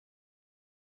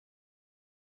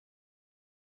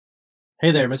Hey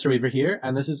there, Mr. Weaver here,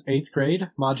 and this is 8th grade,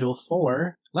 Module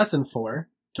 4, Lesson 4,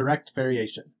 Direct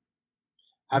Variation.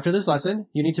 After this lesson,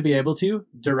 you need to be able to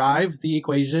derive the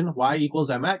equation y equals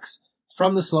mx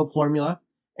from the slope formula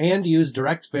and use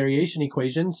direct variation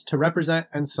equations to represent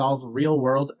and solve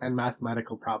real-world and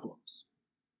mathematical problems.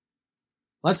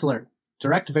 Let's learn.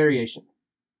 Direct variation.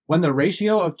 When the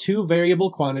ratio of two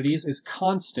variable quantities is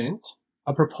constant,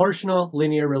 a proportional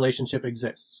linear relationship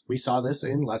exists. We saw this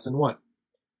in Lesson 1.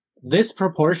 This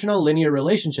proportional linear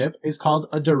relationship is called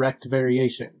a direct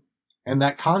variation. And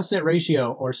that constant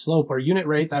ratio or slope or unit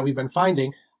rate that we've been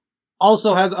finding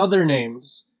also has other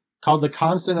names called the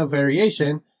constant of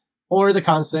variation or the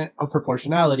constant of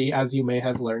proportionality, as you may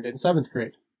have learned in 7th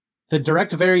grade. The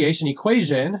direct variation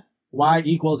equation, y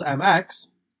equals mx,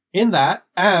 in that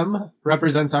m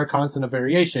represents our constant of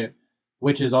variation,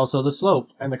 which is also the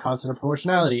slope and the constant of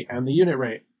proportionality and the unit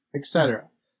rate, etc.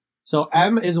 So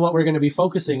m is what we're going to be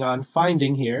focusing on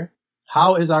finding here.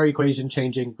 How is our equation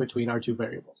changing between our two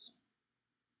variables?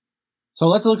 So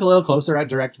let's look a little closer at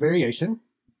direct variation.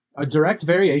 A direct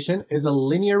variation is a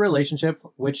linear relationship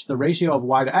which the ratio of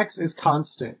y to x is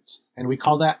constant, and we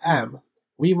call that m.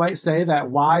 We might say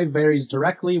that y varies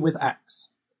directly with x.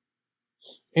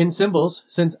 In symbols,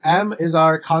 since m is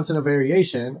our constant of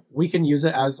variation, we can use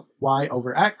it as y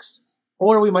over x,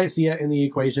 or we might see it in the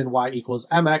equation y equals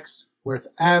mx, with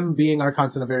m being our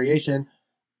constant of variation,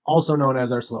 also known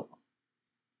as our slope.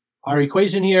 Our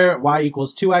equation here, y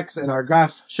equals 2x, in our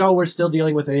graph show we're still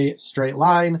dealing with a straight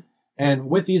line, and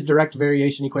with these direct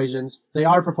variation equations, they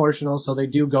are proportional, so they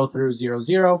do go through 0,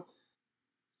 0.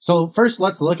 So first,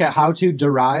 let's look at how to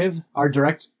derive our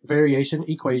direct variation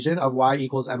equation of y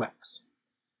equals mx.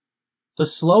 The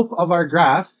slope of our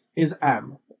graph is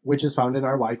m, which is found in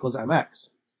our y equals mx.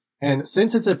 And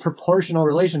since it's a proportional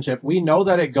relationship, we know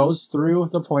that it goes through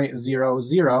the point 0,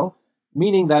 0,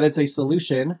 meaning that it's a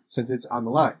solution since it's on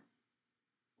the line.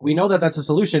 We know that that's a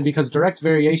solution because direct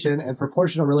variation and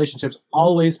proportional relationships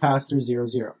always pass through 0,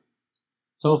 0.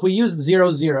 So if we use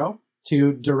 0, 0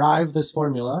 to derive this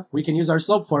formula, we can use our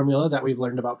slope formula that we've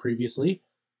learned about previously.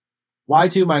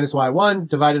 y2 minus y1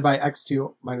 divided by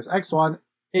x2 minus x1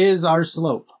 is our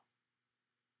slope.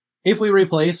 If we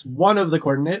replace one of the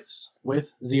coordinates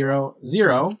with 0,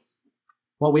 0,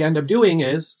 what we end up doing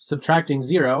is subtracting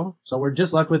 0, so we're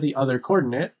just left with the other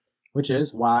coordinate, which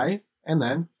is y, and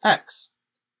then x.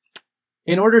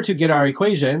 In order to get our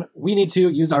equation, we need to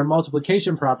use our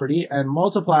multiplication property and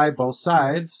multiply both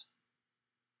sides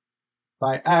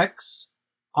by x.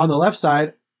 On the left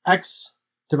side, x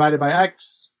divided by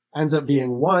x ends up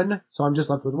being 1, so I'm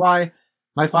just left with y.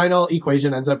 My final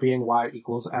equation ends up being y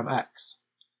equals mx.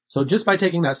 So just by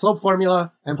taking that slope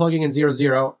formula and plugging in 0,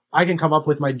 0, I can come up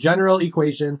with my general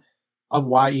equation of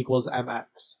y equals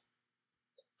mx.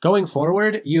 Going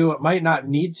forward, you might not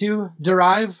need to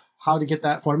derive how to get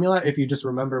that formula if you just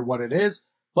remember what it is,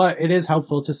 but it is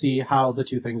helpful to see how the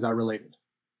two things are related.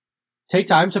 Take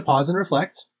time to pause and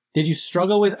reflect. Did you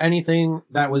struggle with anything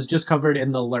that was just covered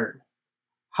in the learn?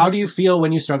 How do you feel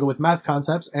when you struggle with math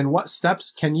concepts, and what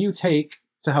steps can you take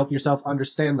to help yourself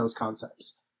understand those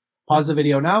concepts? Pause the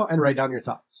video now and write down your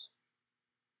thoughts.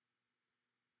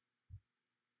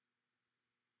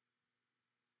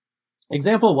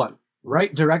 Example 1.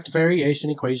 Write direct variation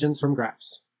equations from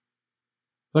graphs.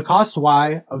 The cost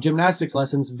y of gymnastics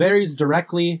lessons varies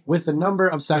directly with the number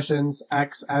of sessions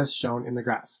x as shown in the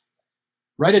graph.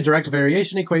 Write a direct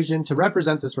variation equation to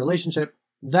represent this relationship,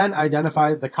 then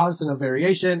identify the constant of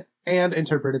variation and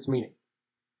interpret its meaning.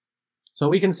 So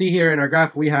we can see here in our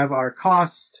graph we have our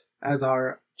cost as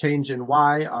our change in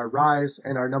y, our rise,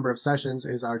 and our number of sessions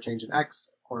is our change in x,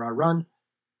 or our run.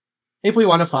 If we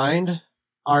want to find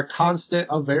our constant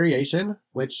of variation,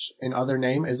 which in other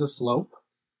name is a slope,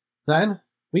 then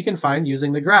we can find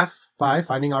using the graph by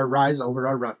finding our rise over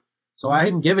our run. So I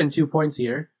am given 2 points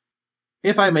here.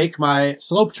 If I make my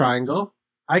slope triangle,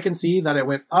 I can see that it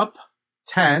went up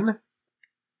 10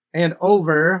 and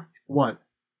over 1.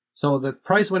 So the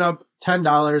price went up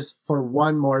 $10 for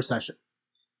one more session.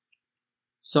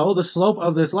 So the slope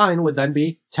of this line would then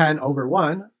be 10 over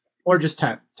 1, or just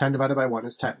 10. 10 divided by 1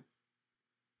 is 10.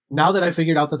 Now that I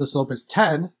figured out that the slope is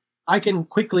 10, I can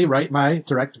quickly write my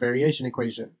direct variation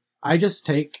equation. I just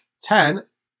take 10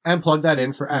 and plug that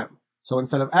in for m. So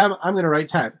instead of m, I'm going to write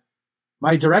 10.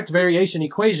 My direct variation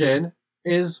equation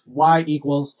is y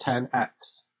equals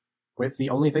 10x, with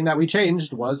the only thing that we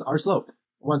changed was our slope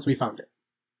once we found it.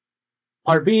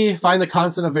 Part B, find the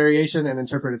constant of variation and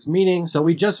interpret its meaning. So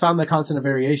we just found the constant of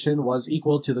variation was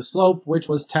equal to the slope, which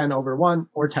was 10 over 1,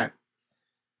 or 10.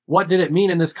 What did it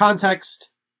mean in this context?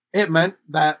 it meant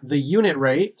that the unit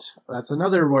rate, that's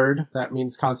another word that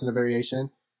means constant of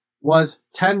variation, was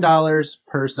 $10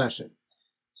 per session.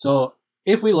 So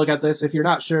if we look at this, if you're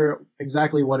not sure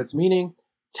exactly what it's meaning,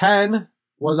 10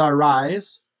 was our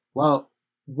rise. Well,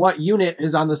 what unit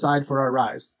is on the side for our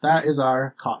rise? That is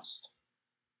our cost.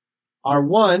 Our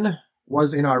 1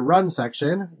 was in our run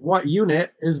section. What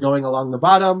unit is going along the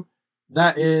bottom?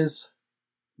 That is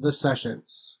the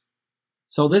sessions.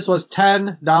 So this was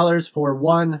 $10 for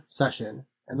 1 session.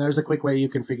 And there's a quick way you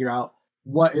can figure out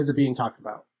what is it being talked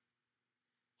about.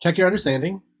 Check your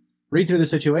understanding, read through the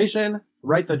situation,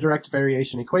 write the direct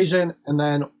variation equation, and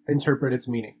then interpret its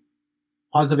meaning.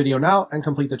 Pause the video now and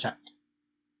complete the check.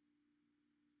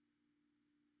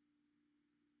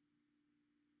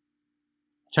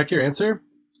 Check your answer.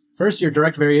 First, your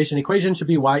direct variation equation should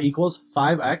be y equals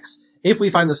 5x if we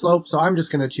find the slope. So I'm just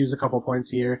going to choose a couple points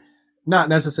here, not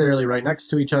necessarily right next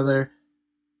to each other.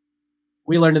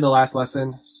 We learned in the last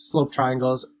lesson, slope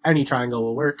triangles, any triangle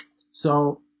will work.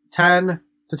 So 10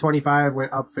 to 25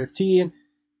 went up 15.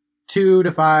 2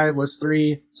 to 5 was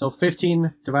 3. So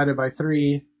 15 divided by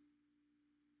 3,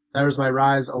 that was my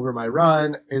rise over my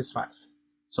run, is 5.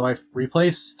 So I've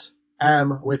replaced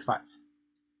m with 5.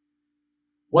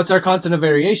 What's our constant of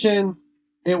variation?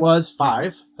 It was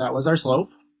 5. That was our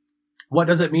slope. What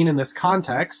does it mean in this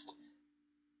context?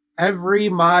 Every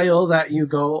mile that you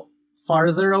go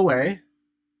farther away,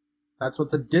 that's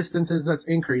what the distance is that's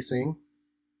increasing,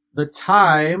 the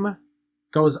time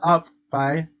goes up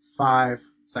by 5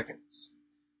 seconds.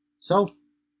 So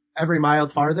every mile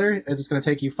farther, it is going to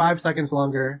take you 5 seconds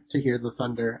longer to hear the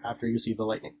thunder after you see the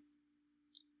lightning.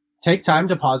 Take time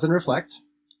to pause and reflect.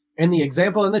 In the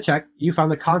example in the check, you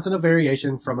found the constant of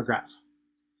variation from a graph.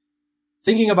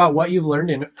 Thinking about what you've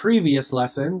learned in previous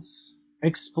lessons,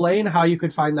 explain how you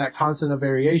could find that constant of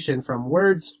variation from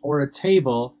words or a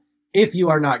table if you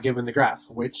are not given the graph,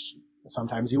 which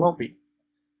sometimes you won't be.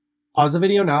 Pause the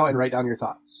video now and write down your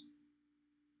thoughts.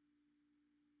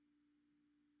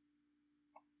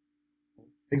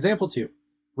 Example 2.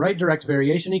 Write direct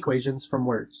variation equations from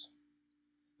words.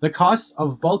 The cost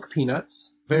of bulk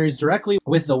peanuts varies directly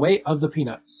with the weight of the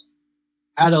peanuts.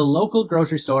 At a local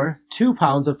grocery store, 2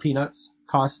 pounds of peanuts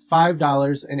cost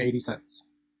 $5.80.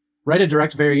 Write a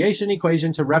direct variation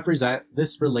equation to represent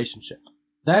this relationship.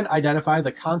 Then identify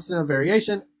the constant of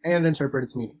variation and interpret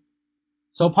its meaning.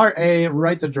 So part A,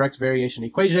 write the direct variation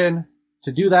equation.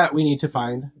 To do that, we need to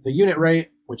find the unit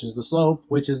rate, which is the slope,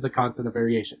 which is the constant of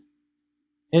variation.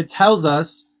 It tells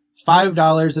us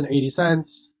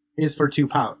 $5.80 is for 2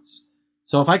 pounds.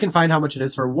 So if I can find how much it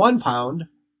is for 1 pound,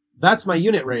 that's my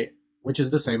unit rate, which is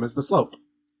the same as the slope.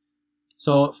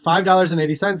 So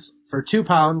 $5.80 for 2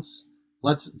 pounds,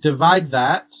 let's divide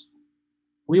that.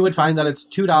 We would find that it's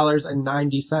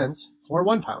 $2.90 for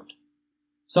 1 pound.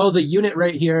 So the unit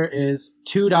rate here is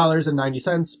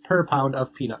 $2.90 per pound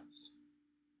of peanuts.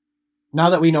 Now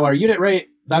that we know our unit rate,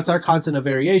 that's our constant of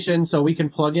variation, so we can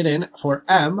plug it in for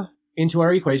m into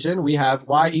our equation. We have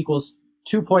y equals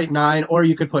 2.9, or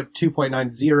you could put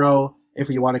 2.90 if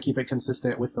you want to keep it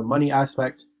consistent with the money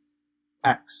aspect,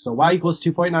 x. So y equals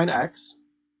 2.9x.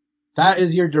 That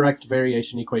is your direct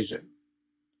variation equation.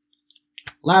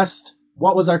 Last,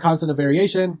 what was our constant of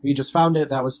variation? We just found it.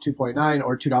 That was 2.9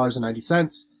 or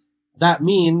 $2.90. That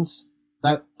means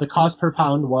that the cost per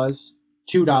pound was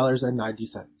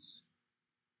 $2.90.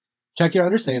 Check your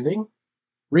understanding,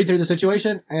 read through the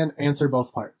situation, and answer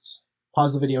both parts.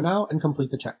 Pause the video now and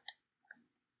complete the check.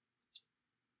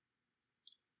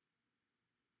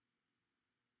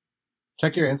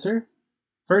 Check your answer.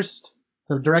 First,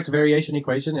 the direct variation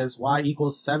equation is y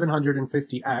equals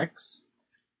 750x.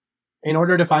 In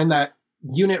order to find that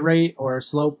unit rate or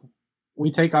slope, we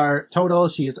take our total.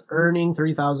 She's earning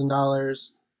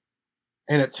 $3,000,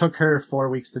 and it took her 4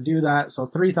 weeks to do that. So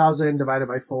 3,000 divided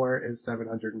by 4 is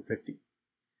 750.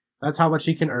 That's how much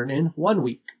she can earn in 1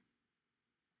 week.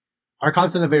 Our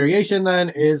constant of variation then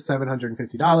is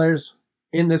 $750.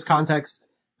 In this context,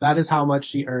 that is how much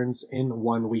she earns in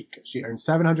 1 week. She earns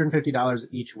 $750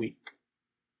 each week.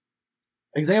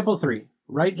 Example 3.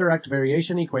 Write direct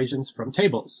variation equations from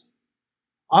tables.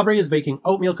 Aubrey is baking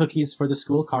oatmeal cookies for the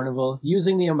school carnival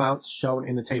using the amounts shown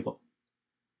in the table.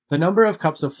 The number of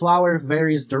cups of flour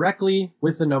varies directly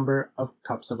with the number of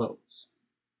cups of oats.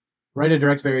 Write a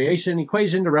direct variation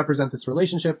equation to represent this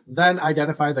relationship, then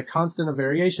identify the constant of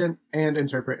variation and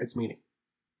interpret its meaning.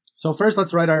 So first,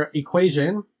 let's write our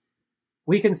equation.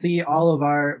 We can see all of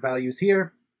our values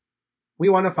here. We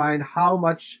want to find how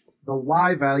much the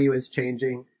y value is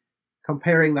changing,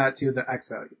 comparing that to the x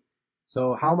value.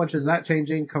 So how much is that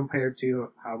changing compared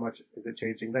to how much is it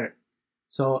changing there?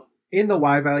 So in the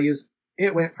y values,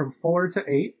 it went from 4 to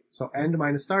 8, so end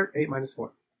minus start, 8 minus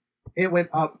 4. It went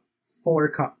up 4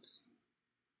 cups.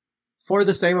 For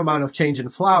the same amount of change in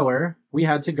flour, we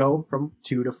had to go from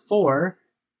 2 to 4.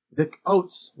 The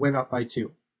oats went up by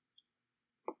 2.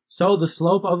 So the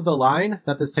slope of the line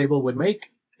that this table would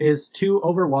make is 2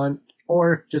 over 1,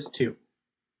 or just 2.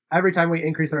 Every time we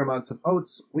increase our amounts of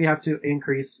oats, we have to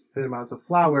increase the amounts of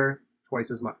flour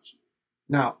twice as much.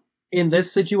 Now, in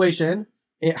this situation,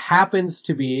 it happens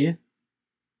to be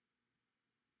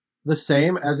the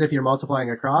same as if you're multiplying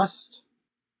across.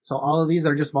 So all of these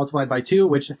are just multiplied by 2,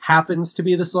 which happens to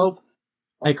be the slope.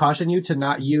 I caution you to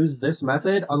not use this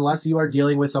method unless you are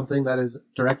dealing with something that is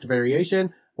direct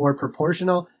variation or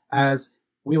proportional, as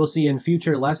we will see in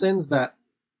future lessons that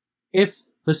if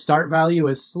the start value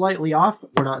is slightly off,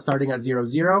 we're not starting at 0,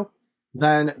 0,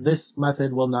 then this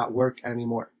method will not work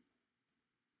anymore.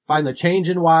 Find the change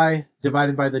in y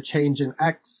divided by the change in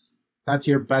x. That's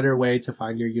your better way to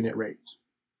find your unit rate.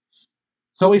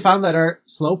 So we found that our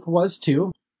slope was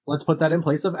 2. Let's put that in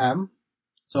place of m.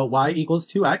 So y equals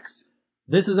 2x.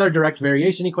 This is our direct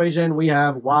variation equation. We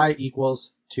have y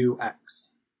equals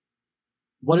 2x.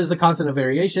 What is the constant of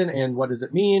variation and what does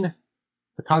it mean?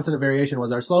 The constant of variation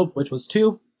was our slope, which was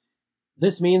 2.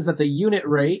 This means that the unit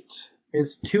rate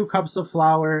is 2 cups of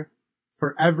flour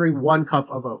for every 1 cup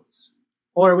of oats.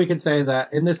 Or we could say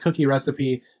that in this cookie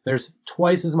recipe, there's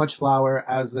twice as much flour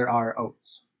as there are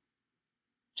oats.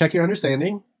 Check your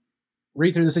understanding,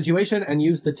 read through the situation, and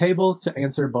use the table to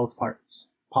answer both parts.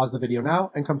 Pause the video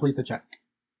now and complete the check.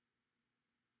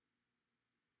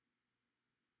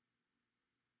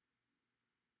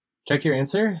 Check your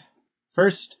answer.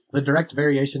 First, the direct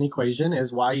variation equation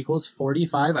is y equals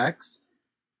 45x.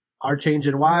 Our change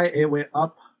in y, it went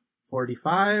up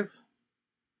 45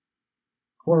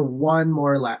 for 1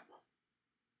 more lap.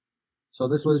 So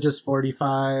this was just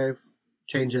 45,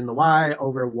 change in the y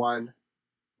over 1,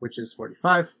 which is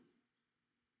 45.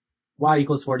 Y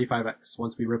equals 45x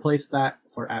once we replace that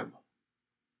for m.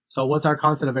 So what's our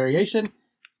constant of variation?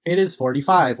 It is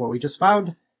 45, what we just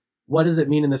found. What does it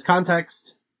mean in this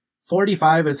context?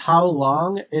 45 is how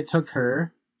long it took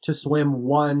her to swim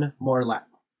 1 more lap.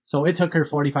 So it took her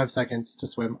 45 seconds to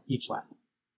swim each lap.